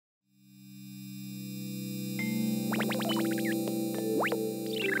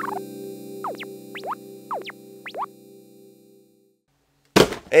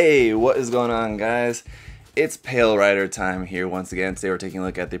Hey, what is going on, guys? It's Pale Rider time here once again. Today we're taking a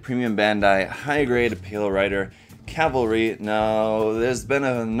look at the Premium Bandai High-Grade Pale Rider Cavalry. Now, there's been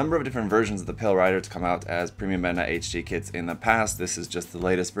a number of different versions of the Pale Rider to come out as Premium Bandai HG kits in the past. This is just the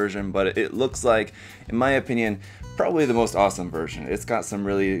latest version, but it looks like, in my opinion, probably the most awesome version. It's got some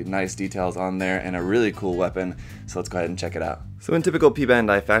really nice details on there and a really cool weapon, so let's go ahead and check it out. So in typical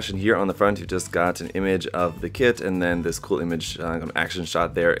P-Bandai fashion, here on the front you've just got an image of the kit and then this cool image action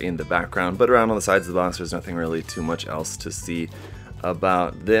shot there in the background, but around on the sides of the box there's nothing really too much else to see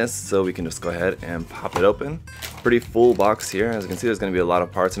about this, so we can just go ahead and pop it open. Pretty full box here. As you can see, there's going to be a lot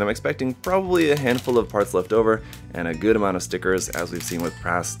of parts, and I'm expecting probably a handful of parts left over and a good amount of stickers, as we've seen with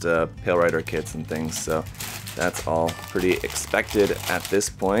past Pale Rider kits and things, so that's all pretty expected at this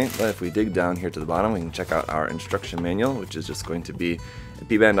point. But if we dig down here to the bottom, we can check out our instruction manual, which is just going to be a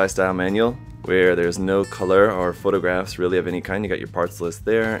P-Bandai style manual where there's no color or photographs really of any kind. You got your parts list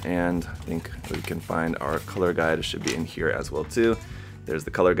there, and I think we can find our color guide. It should be in here as well too. There's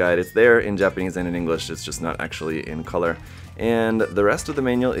the color guide. It's there in Japanese and in English. It's just not actually in color. And the rest of the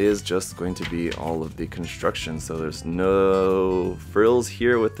manual is just going to be all of the construction. So there's no frills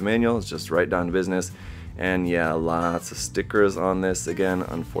here with the manual. It's just right down to business. And yeah, lots of stickers on this again,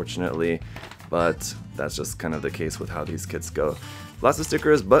 unfortunately, but that's just kind of the case with how these kits go. Lots of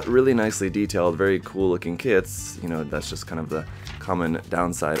stickers, but really nicely detailed, very cool looking kits. You know, that's just kind of the common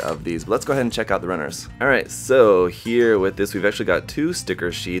downside of these. But let's go ahead and check out the runners. Alright, so here with this we've actually got two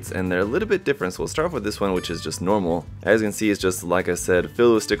sticker sheets and they're a little bit different. So we'll start off with this one, which is just normal. As you can see, it's just, like I said,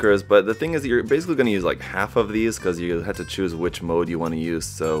 filled with stickers, but the thing is that you're basically going to use like half of these because you have to choose which mode you want to use.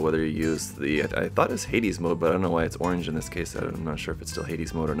 So whether you use the, I thought it's Hades mode, but I don't know why it's orange in this case. I'm not sure if it's still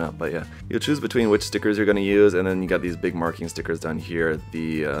Hades mode or not, but yeah. You'll choose between which stickers you're going to use, and then you got these big marking stickers down here,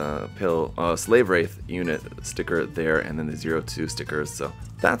 the Slave Wraith unit sticker there, and then the 02 stickers. So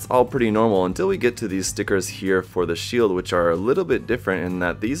that's all pretty normal until we get to these stickers here for the shield, which are a little bit different in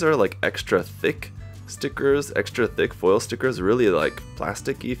that these are like extra thick stickers, extra thick foil stickers, really like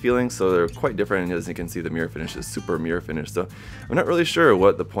plasticky feeling, so they're quite different. And as you can see, the mirror finish is super mirror finish, so I'm not really sure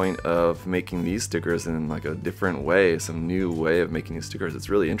what the point of making these stickers in like a different way, some new way of making these stickers. It's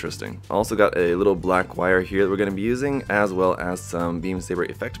really interesting. Also got a little black wire here that we're going to be using, as well as some Beam Saber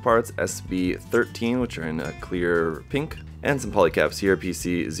effect parts, SB13, which are in a clear pink, and some polycaps here,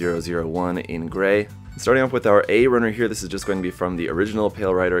 PC001 in gray. Starting off with our A runner here, this is just going to be from the original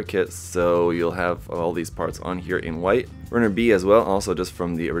Pale Rider kit, so you'll have all these parts on here in white. Runner B as well, also just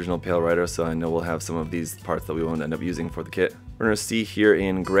from the original Pale Rider, so I know we'll have some of these parts that we won't end up using for the kit. Runner C here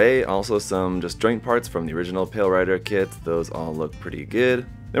in gray, also some just joint parts from the original Pale Rider kit. Those all look pretty good.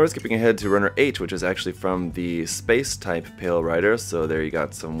 Then we're skipping ahead to Runner H, which is actually from the Space type Pale Rider, so there you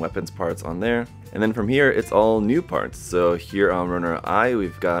got some weapons parts on there. And then from here, it's all new parts. So here on Runner I,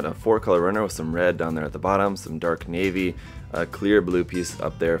 we've got a 4-color runner with some red down there at the bottom, some dark navy, a clear blue piece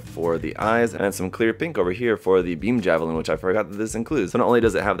up there for the eyes, and some clear pink over here for the beam javelin, which I forgot that this includes. So not only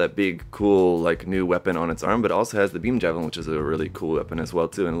does it have that big, cool, like new weapon on its arm, but it also has the beam javelin, which is a really cool weapon as well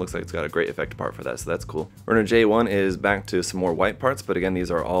too, and it looks like it's got a great effect part for that, so that's cool. Runner J1 is back to some more white parts, but again, these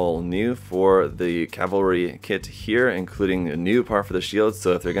are all new for the cavalry kit here, including a new part for the shield.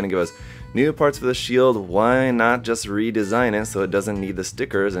 So if they're going to give us new parts for the shield, why not just redesign it so it doesn't need the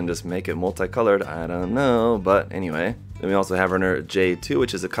stickers and just make it multicolored? I don't know, but anyway. Then we also have Runner J2,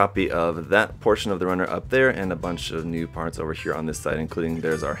 which is a copy of that portion of the runner up there, and a bunch of new parts over here on this side, including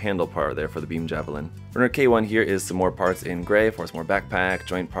there's our handle part there for the beam javelin. Runner K1 here is some more parts in gray for some more backpack,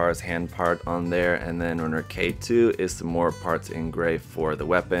 joint parts, hand part on there, and then Runner K2 is some more parts in gray for the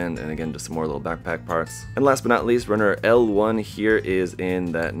weapon, and again just some more little backpack parts. And last but not least, Runner L1 here is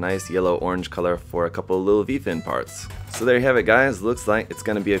in that nice yellow-orange color for a couple of little V-fin parts. So there you have it, guys. Looks like it's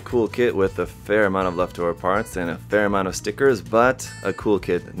going to be a cool kit with a fair amount of leftover parts and a fair amount of stickers, but a cool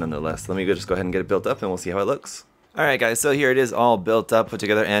kit nonetheless. Let me just go ahead and get it built up and we'll see how it looks. Alright guys, so here it is all built up, put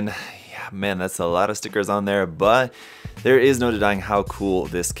together, and yeah, man, that's a lot of stickers on there, but there is no denying how cool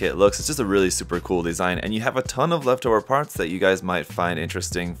this kit looks. It's just a really super cool design, and you have a ton of leftover parts that you guys might find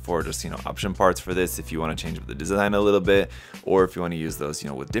interesting for just, you know, option parts for this if you want to change up the design a little bit, or if you want to use those, you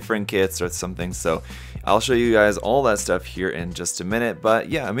know, with different kits or something. So I'll show you guys all that stuff here in just a minute, but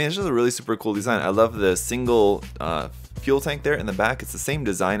yeah, I mean, it's just a really super cool design. I love the single fuel tank there in the back. It's the same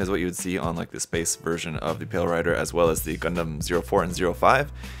design as what you would see on like the space version of the Pale Rider, as well as the Gundam 04 and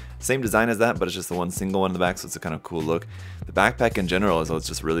 05. Same design as that, but it's just the one single one in the back, so it's a kind of cool look. The backpack in general is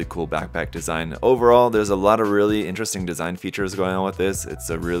just really cool backpack design. Overall, there's a lot of really interesting design features going on with this.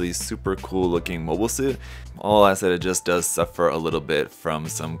 It's a really super cool looking mobile suit. All I said, it just does suffer a little bit from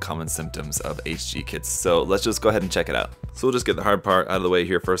some common symptoms of HG kits. So let's just go ahead and check it out. So we'll just get the hard part out of the way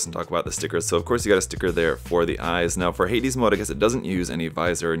here first and talk about the stickers. So of course you got a sticker there for the eyes. Now for Hades mode, I guess it doesn't use any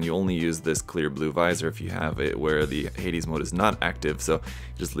visor, and you only use this clear blue visor if you have it where the Hades mode is not active. So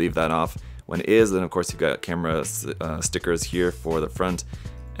you just leave that off. When it is, then of course you've got camera stickers here for the front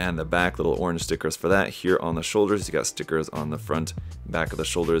and the back, little orange stickers for that. Here on the shoulders, you got stickers on the front, back of the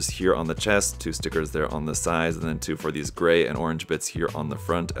shoulders. Here on the chest, 2 stickers there on the sides, and then 2 for these gray and orange bits here on the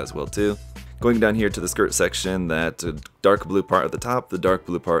front as well too. Going down here to the skirt section, that dark blue part at the top, the dark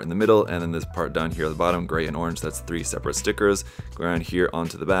blue part in the middle, and then this part down here at the bottom, gray and orange, that's 3 separate stickers. Go around here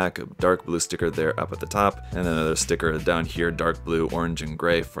onto the back, a dark blue sticker there up at the top, and then another sticker down here, dark blue, orange, and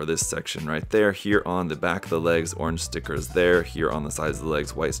gray for this section right there. Here on the back of the legs, orange stickers there. Here on the sides of the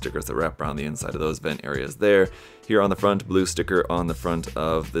legs, white stickers that wrap around the inside of those vent areas there. Here on the front, blue sticker on the front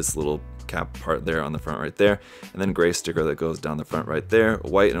of this little cap part there on the front right there, and then gray sticker that goes down the front right there,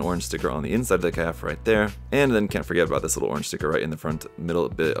 white and orange sticker on the inside of the calf right there, and then can't forget about this little orange sticker right in the front middle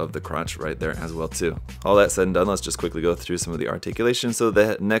bit of the crotch right there as well too. All that said and done, let's just quickly go through some of the articulation. So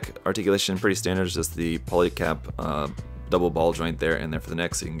the neck articulation, pretty standard, is just the polycap double ball joint there and there for the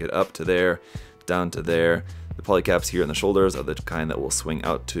neck, so you can get up to there, down to there. The polycaps here in the shoulders are the kind that will swing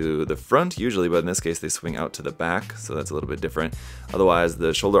out to the front usually, but in this case they swing out to the back, so that's a little bit different. Otherwise,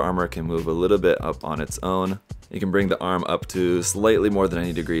 the shoulder armor can move a little bit up on its own. You can bring the arm up to slightly more than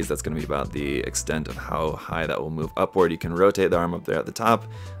 90 degrees. That's going to be about the extent of how high that will move upward. You can rotate the arm up there at the top.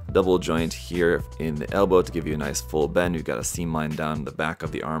 Double joint here in the elbow to give you a nice full bend. You've got a seam line down the back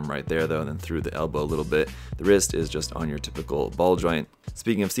of the arm right there though, and then through the elbow a little bit. The wrist is just on your typical ball joint.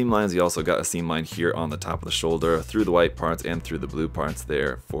 Speaking of seam lines, you also got a seam line here on the top of the shoulder, through the white parts and through the blue parts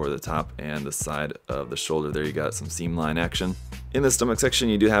there for the top and the side of the shoulder. There you got some seam line action. In the stomach section,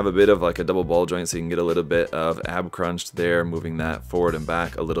 you do have a bit of like a double ball joint, so you can get a little bit of ab crunch there, moving that forward and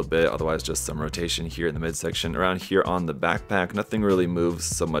back a little bit. Otherwise, just some rotation here in the midsection. Around here on the backpack, nothing really moves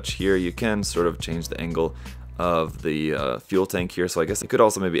so much here. You can sort of change the angle of the fuel tank here, so I guess it could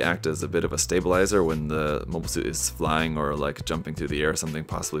also maybe act as a bit of a stabilizer when the mobile suit is flying or like jumping through the air or something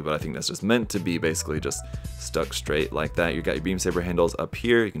possibly, but I think that's just meant to be basically just stuck straight like that. You've got your beam saber handles up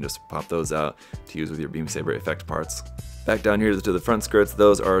here, you can just pop those out to use with your beam saber effect parts. Back down here to the front skirts,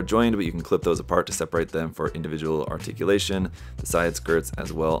 those are joined, but you can clip those apart to separate them for individual articulation. The side skirts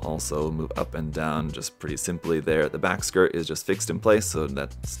as well also move up and down just pretty simply there. The back skirt is just fixed in place, so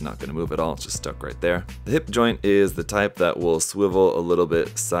that's not going to move at all, it's just stuck right there. The hip joint is the type that will swivel a little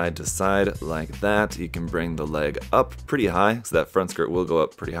bit side to side like that. You can bring the leg up pretty high, so that front skirt will go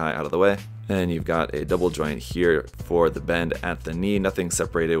up pretty high out of the way. And you've got a double joint here for the bend at the knee, nothing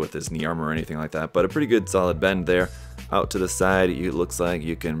separated with this knee armor or anything like that, but a pretty good solid bend there. Out to the side, it looks like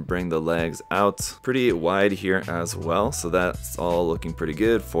you can bring the legs out pretty wide here as well, so that's all looking pretty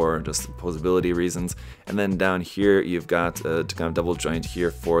good for just posability reasons. And then down here you've got a kind of double joint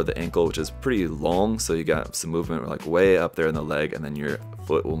here for the ankle, which is pretty long, so you got some movement like way up there in the leg, and then your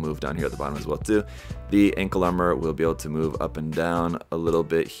foot will move down here at the bottom as well too. The ankle armor will be able to move up and down a little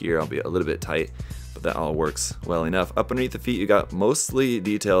bit here, albeit a little bit tight, but that all works well enough. Up underneath the feet, you got mostly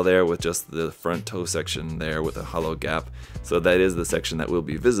detail there with just the front toe section there with a hollow gap. So that is the section that will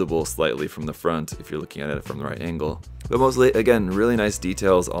be visible slightly from the front if you're looking at it from the right angle. But mostly, again, really nice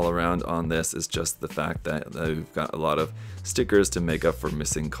details all around on this. Is just the fact that we've got a lot of stickers to make up for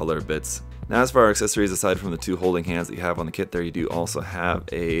missing color bits. Now, as for our accessories, aside from the 2 holding hands that you have on the kit there, you do also have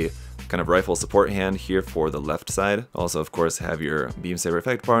a kind of rifle support hand here for the left side. Also, of course, have your beam saber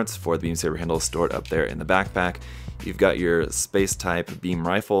effect parts for the beam saber handle stored up there in the backpack. You've got your space type beam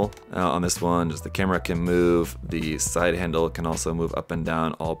rifle. On this one, just the camera can move, the side handle can also move up and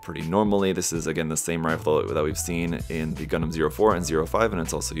down all pretty normally. This is again the same rifle that we've seen in the Gundam 04 and 05, and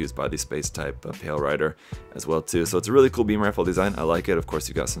it's also used by the space type Pale Rider as well too. So it's a really cool beam rifle design. I like it. Of course,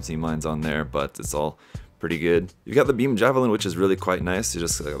 you've got some seam lines on there, but it's all pretty good. You've got the beam javelin, which is really quite nice. You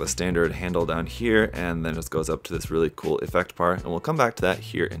just got the standard handle down here, and then it just goes up to this really cool effect part, and we'll come back to that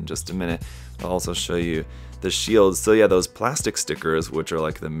here in just a minute. I'll also show you the shields. So yeah, those plastic stickers, which are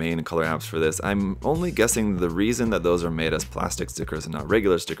like the main color apps for this, I'm only guessing the reason that those are made as plastic stickers and not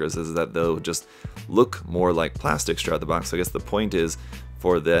regular stickers is that they'll just look more like plastic throughout the box. So I guess the point is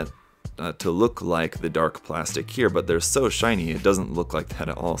for that to look like the dark plastic here, but they're so shiny it doesn't look like that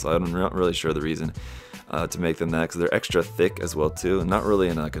at all, so I'm not really sure the reason. to make them that, because they're extra thick as well too. Not really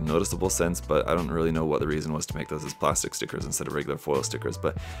in like a noticeable sense, but I don't really know what the reason was to make those as plastic stickers instead of regular foil stickers.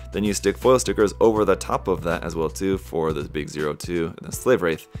 But then you stick foil stickers over the top of that as well too for the big 02 and the Slave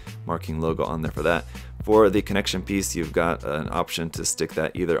Wraith marking logo on there for that. For the connection piece, you've got an option to stick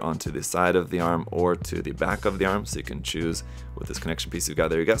that either onto the side of the arm or to the back of the arm, so you can choose with this connection piece you've got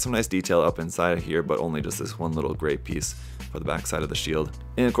there. You got some nice detail up inside here, but only just this one little gray piece for the back side of the shield.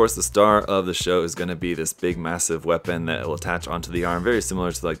 And of course, the star of the show is going to be this big massive weapon that will attach onto the arm, very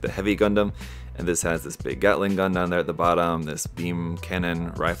similar to like the heavy Gundam. And this has this big Gatling gun down there at the bottom, this beam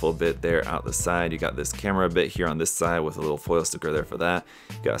cannon rifle bit there out the side. You got this camera bit here on this side with a little foil sticker there for that.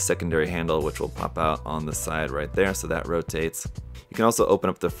 You got a secondary handle which will pop out on the side right there, so that rotates. You can also open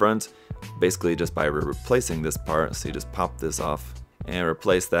up the front basically just by replacing this part. So you just pop this off and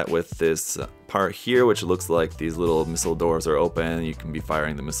replace that with this part here, which looks like these little missile doors are open. You can be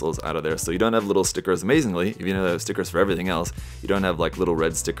firing the missiles out of there. So you don't have little stickers, amazingly, even though they have stickers for everything else, you don't have like little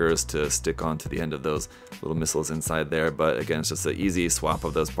red stickers to stick onto the end of those little missiles inside there. But again, it's just an easy swap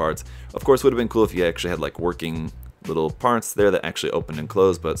of those parts. Of course, it would have been cool if you actually had like working little parts there that actually open and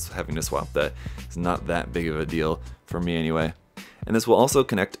close, but having to swap that is not that big of a deal for me anyway. And this will also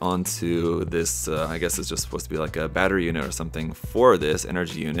connect onto this, I guess it's just supposed to be like a battery unit or something for this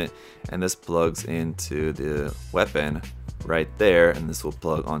energy unit. And this plugs into the weapon right there, and this will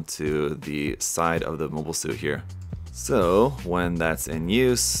plug onto the side of the mobile suit here. So when that's in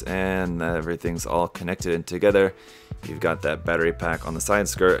use and everything's all connected in together, you've got that battery pack on the side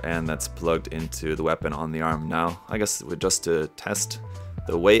skirt, and that's plugged into the weapon on the arm. Now, I guess just to test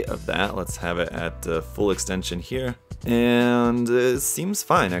the weight of that, let's have it at full extension here. And it seems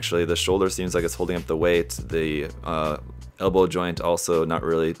fine, actually. The shoulder seems like it's holding up the weight. The elbow joint also not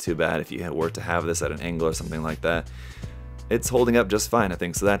really too bad if you were to have this at an angle or something like that. It's holding up just fine, I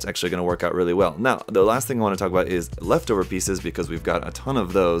think, so that's actually going to work out really well. Now, the last thing I want to talk about is leftover pieces, because we've got a ton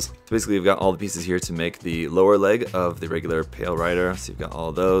of those. So basically, we've got all the pieces here to make the lower leg of the regular Pale Rider, so you've got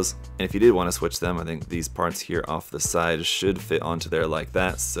all those. And if you did want to switch them, I think these parts here off the side should fit onto there like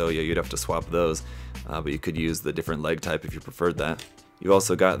that, so yeah, you'd have to swap those, but you could use the different leg type if you preferred that. You've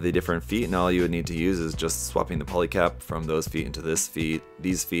also got the different feet, and all you would need to use is just swapping the polycap from those feet into these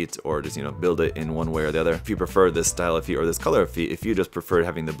feet, or just, you know, build it in one way or the other. If you prefer this style of feet or this color of feet, if you just preferred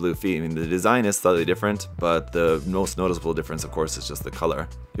having the blue feet, I mean, the design is slightly different, but the most noticeable difference, of course, is just the color.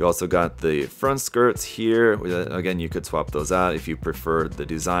 You also got the front skirts here. Again, you could swap those out if you prefer the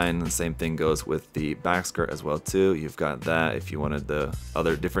design. The same thing goes with the back skirt as well too. You've got that if you wanted the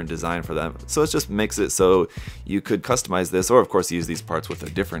other different design for that. So it just makes it so you could customize this, or of course use these parts with a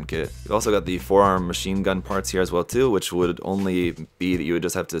different kit. You've also got the forearm machine gun parts here as well too, which would only be that you would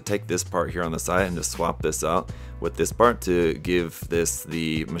just have to take this part here on the side and just swap this out with this part to give this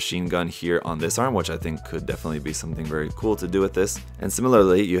the machine gun here on this arm, which I think could definitely be something very cool to do with this. And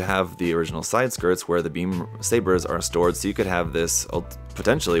similarly, you have the original side skirts where the beam sabers are stored, so you could have this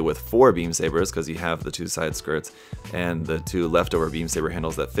potentially with 4 beam sabers, because you have the 2 side skirts and the 2 leftover beam saber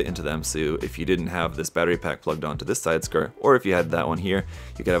handles that fit into them. So if you didn't have this battery pack plugged onto this side skirt, or if you had that one here,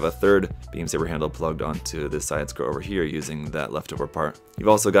 you could have a 3rd beam saber handle plugged onto this side skirt over here using that leftover part. You've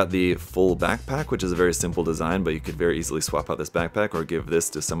also got the full backpack, which is a very simple design, but you could very easily swap out this backpack or give this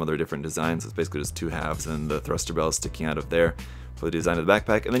to some other different designs. It's basically just 2 halves and the thruster bell sticking out of there for the design of the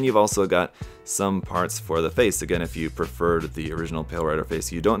backpack. And then you've also got some parts for the face. Again, if you preferred the original Pale Rider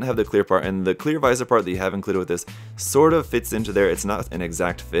face, you don't have the clear part, and the clear visor part that you have included with this sort of fits into there. It's not an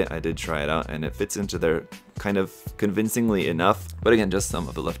exact fit. I did try it out and it fits into there kind of convincingly enough, but again, just some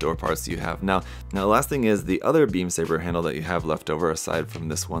of the leftover parts you have. Now the last thing is the other beam saber handle that you have left over, aside from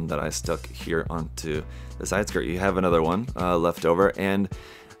this one that I stuck here onto the side skirt. You have another one left over, and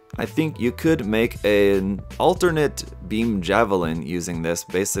I think you could make an alternate beam javelin using this,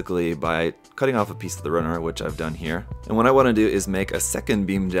 basically by cutting off a piece of the runner, which I've done here. And what I want to do is make a second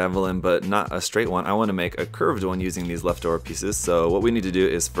beam javelin, but not a straight one. I want to make a curved one using these leftover pieces. So what we need to do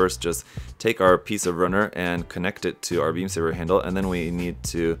is first just take our piece of runner and connect it to our beam saber handle, and then we need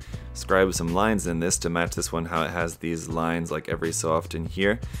to scribe some lines in this to match this one, how it has these lines like every so often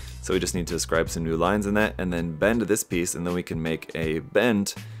here. So we just need to scribe some new lines in that, and then bend this piece, and then we can make a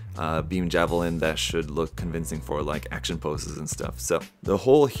bent beam javelin that should look convincing for like action poses and stuff. So the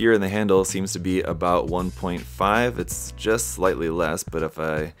hole here in the handle seems to be about 1.5. It's just slightly less, but if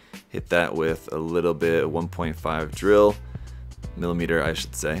I hit that with a little bit 1.5 drill, millimeter I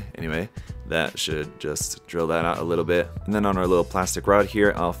should say, anyway, that should just drill that out a little bit. And then on our little plastic rod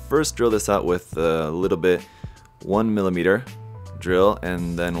here, I'll first drill this out with a little bit 1 millimeter drill,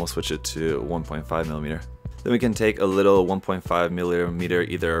 and then we'll switch it to 1.5 millimeter. Then we can take a little 1.5 millimeter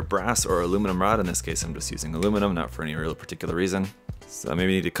either brass or aluminum rod. In this case, I'm just using aluminum, not for any real particular reason. So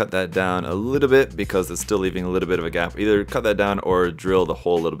maybe need to cut that down a little bit because it's still leaving a little bit of a gap. Either cut that down or drill the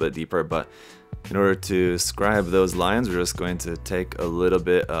hole a little bit deeper. But in order to scribe those lines, we're just going to take a little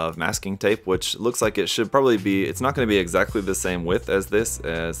bit of masking tape, which looks like it should probably be, it's not going to be exactly the same width as this,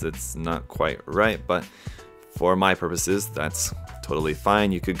 as it's not quite right, but for my purposes, that's totally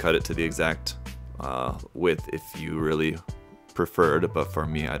fine. You could cut it to the exact width if you really preferred, but for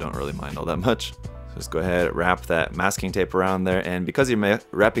me, I don't really mind all that much. So just go ahead, wrap that masking tape around there, and because you're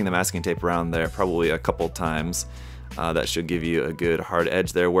wrapping the masking tape around there probably a couple times, that should give you a good hard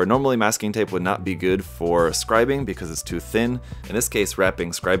edge there, where normally masking tape would not be good for scribing because it's too thin. In this case,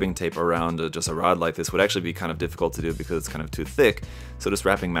 wrapping scribing tape around just a rod like this would actually be kind of difficult to do because it's kind of too thick. So just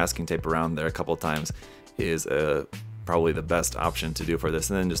wrapping masking tape around there a couple times is probably the best option to do for this.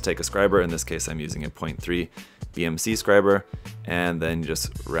 And then just take a scriber, in this case I'm using a 0.3 BMC scriber, and then just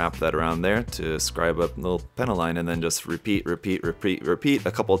wrap that around there to scribe up a little pen line, and then just repeat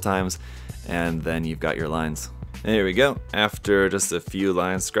a couple times, and then you've got your lines. And here we go. After just a few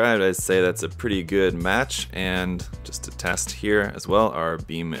lines scribed, I'd say that's a pretty good match. And just to test here as well, our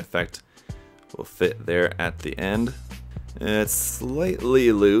beam effect will fit there at the end. It's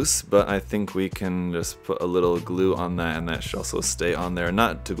slightly loose, but I think we can just put a little glue on that, and that should also stay on there.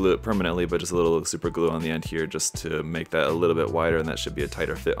 Not to glue it permanently, but just a little super glue on the end here just to make that a little bit wider, and that should be a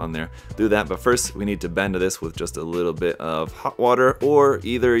tighter fit on there. Do that, but first we need to bend this with just a little bit of hot water, or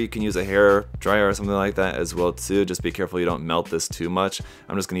either you can use a hair dryer or something like that as well too. Just be careful you don't melt this too much.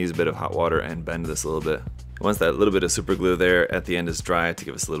 I'm just going to use a bit of hot water and bend this a little bit. Once that little bit of super glue there at the end is dry, to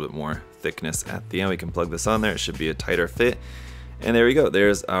give us a little bit more thickness at the end, we can plug this on there. It should be a tighter fit. And there we go.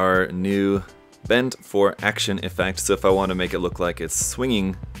 There's our new bend for action effect. So if I want to make it look like it's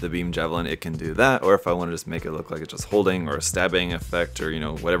swinging the beam javelin, it can do that. Or if I want to just make it look like it's just holding, or a stabbing effect, or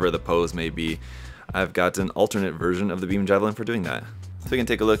whatever the pose may be, I've got an alternate version of the beam javelin for doing that. So we can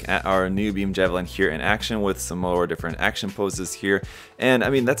take a look at our new beam javelin here in action with some more different action poses here. And I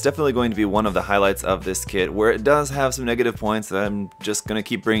mean, that's definitely going to be one of the highlights of this kit, where it does have some negative points that I'm just going to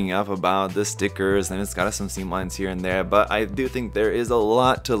keep bringing up about the stickers, and it's got some seam lines here and there, but I do think there is a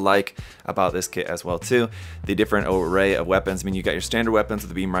lot to like about this kit as well too. The different array of weapons. I mean, you got your standard weapons with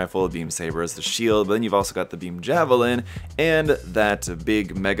the beam rifle, the beam sabers, the shield, but then you've also got the beam javelin and that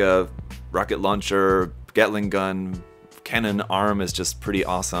big mega rocket launcher, Gatling gun, cannon arm is just pretty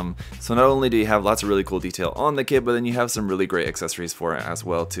awesome. So not only do you have lots of really cool detail on the kit, but then you have some really great accessories for it as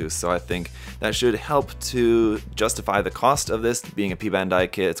well too. So I think that should help to justify the cost of this. Being a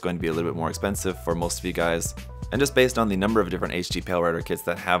P-Bandai kit, it's going to be a little bit more expensive for most of you guys. And just based on the number of different HG Pale Rider kits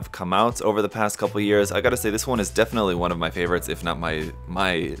that have come out over the past couple years, I gotta say this one is definitely one of my favorites, if not my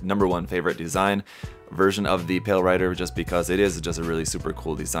 #1 favorite design version of the Pale Rider, just because it is just a really super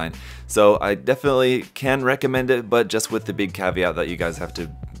cool design. So I definitely can recommend it, but just with the big caveat that you guys have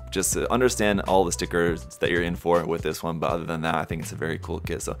to just understand all the stickers that you're in for with this one. But other than that, I think it's a very cool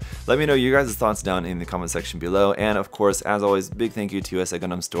kit. So let me know your guys' thoughts down in the comment section below. And of course, as always, big thank you to USA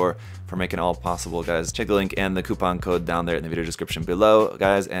Gundam Store for making it all possible, guys. Check the link and the coupon code down there in the video description below,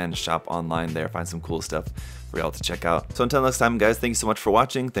 guys, and shop online there. Find some cool stuff for y'all to check out. So until next time, guys, thank you so much for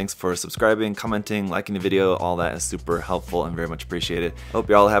watching. Thanks for subscribing, commenting, liking the video. All that is super helpful and very much appreciated. Hope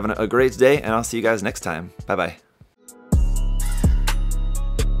you're all having a great day, and I'll see you guys next time. Bye-bye.